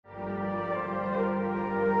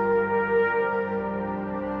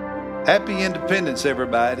Happy Independence,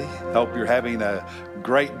 everybody. Hope you're having a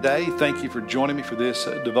great day. Thank you for joining me for this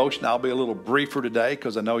devotion. I'll be a little briefer today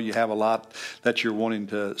because I know you have a lot that you're wanting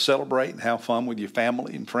to celebrate and have fun with your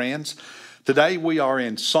family and friends. Today we are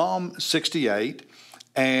in Psalm 68,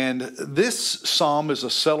 and this psalm is a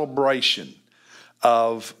celebration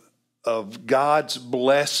of God's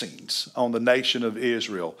blessings on the nation of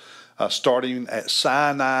Israel, starting at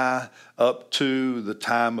Sinai up to the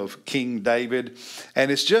time of King David.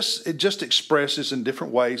 And it just expresses in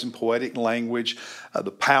different ways in poetic language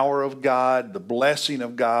the power of God, the blessing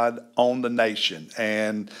of God on the nation.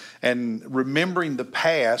 And remembering the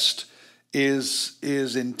past is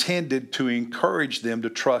intended to encourage them to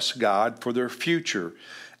trust God for their future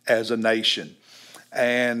as a nation.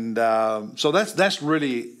 And so that's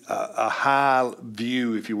really a high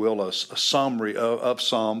view, if you will, a summary of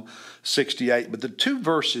Psalm 68. But the two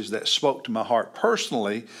verses that spoke to my heart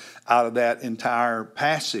personally out of that entire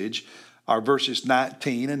passage are verses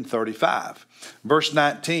 19 and 35. Verse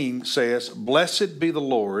 19 says, "Blessed be the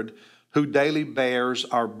Lord who daily bears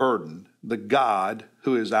our burden, the God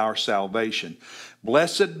who is our salvation."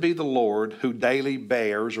 Blessed be the Lord who daily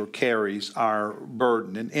bears or carries our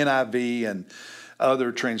burden. In NIV and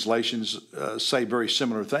other translations say very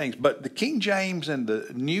similar things, but the King James and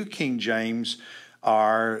the New King James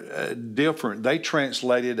are different. They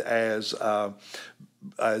translate it as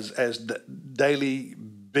daily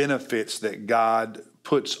benefits that God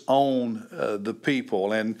puts on the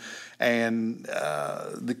people, and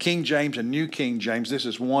the King James and New King James, this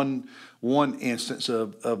is one instance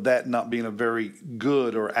of that not being a very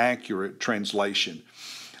good or accurate translation.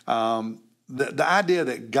 The idea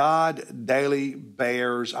that God daily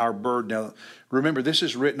bears our burden. Now, remember, this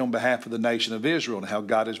is written on behalf of the nation of Israel and how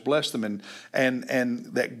God has blessed them, and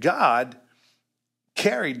that God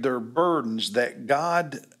carried their burdens, that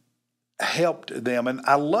God helped them. And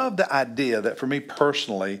I love the idea that for me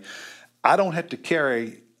personally, I don't have to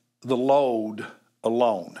carry the load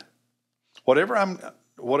alone. Whatever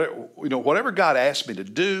God asks me to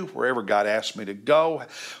do, wherever God asks me to go,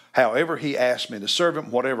 however He asks me to serve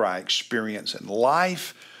Him, whatever I experience in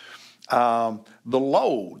life, the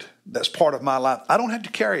load that's part of my life, I don't have to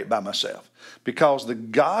carry it by myself, because the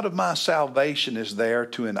God of my salvation is there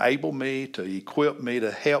to enable me, to equip me,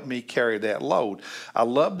 to help me carry that load. I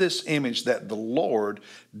love this image that the Lord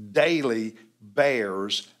daily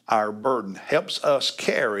bears our burden, helps us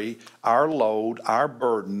carry our load, our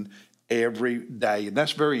burden every day. And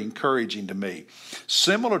that's very encouraging to me.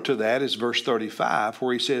 Similar to that is verse 35,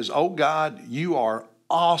 where he says, "Oh God, you are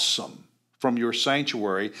awesome from your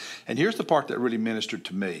sanctuary." And here's the part that really ministered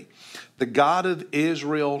to me. The God of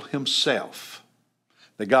Israel himself,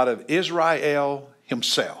 the God of Israel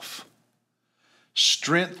himself,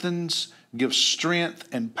 gives strength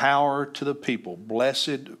and power to the people.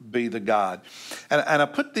 Blessed be the God. And I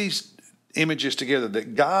put these images together,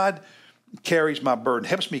 that God carries my burden,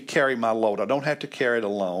 helps me carry my load. I don't have to carry it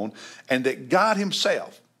alone. And that God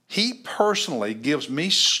himself, He personally gives me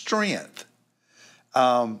strength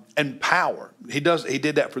and power. He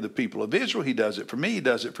did that for the people of Israel. He does it for me. He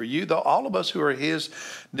does it for you, though, all of us who are His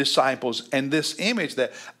disciples. And this image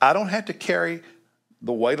that I don't have to carry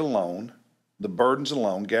the weight alone, the burdens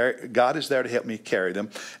alone. God is there to help me carry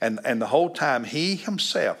them. And the whole time, He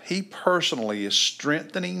himself, He personally is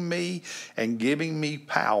strengthening me and giving me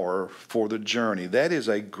power for the journey. That is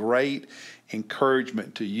a great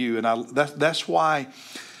encouragement to you. And that's why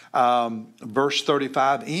verse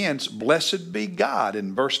 35 ends, "Blessed be God."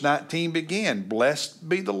 And verse 19 begins, "Blessed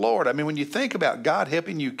be the Lord." I mean, when you think about God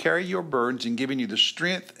helping you carry your burdens and giving you the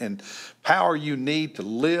strength and power you need to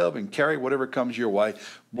live and carry whatever comes your way,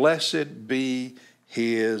 blessed be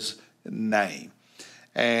His name.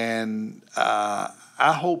 And I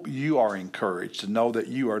hope you are encouraged to know that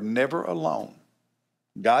you are never alone.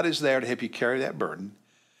 God is there to help you carry that burden.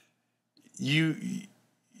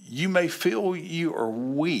 You may feel you are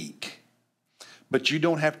weak, but you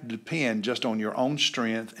don't have to depend just on your own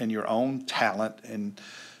strength and your own talent. And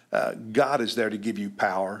God is there to give you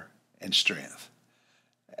power and strength.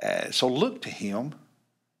 So look to Him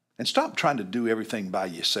and stop trying to do everything by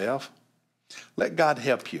yourself. Let God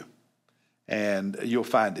help you, and you'll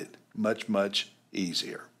find it much, much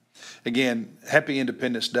easier. Again, happy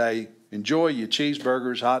Independence Day. Enjoy your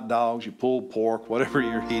cheeseburgers, hot dogs, your pulled pork, whatever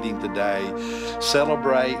you're eating today.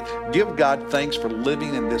 Celebrate. Give God thanks for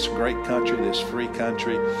living in this great country, this free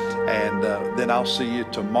country. And then I'll see you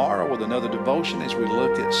tomorrow with another devotion as we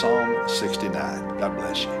look at Psalm 69. God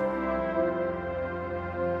bless you.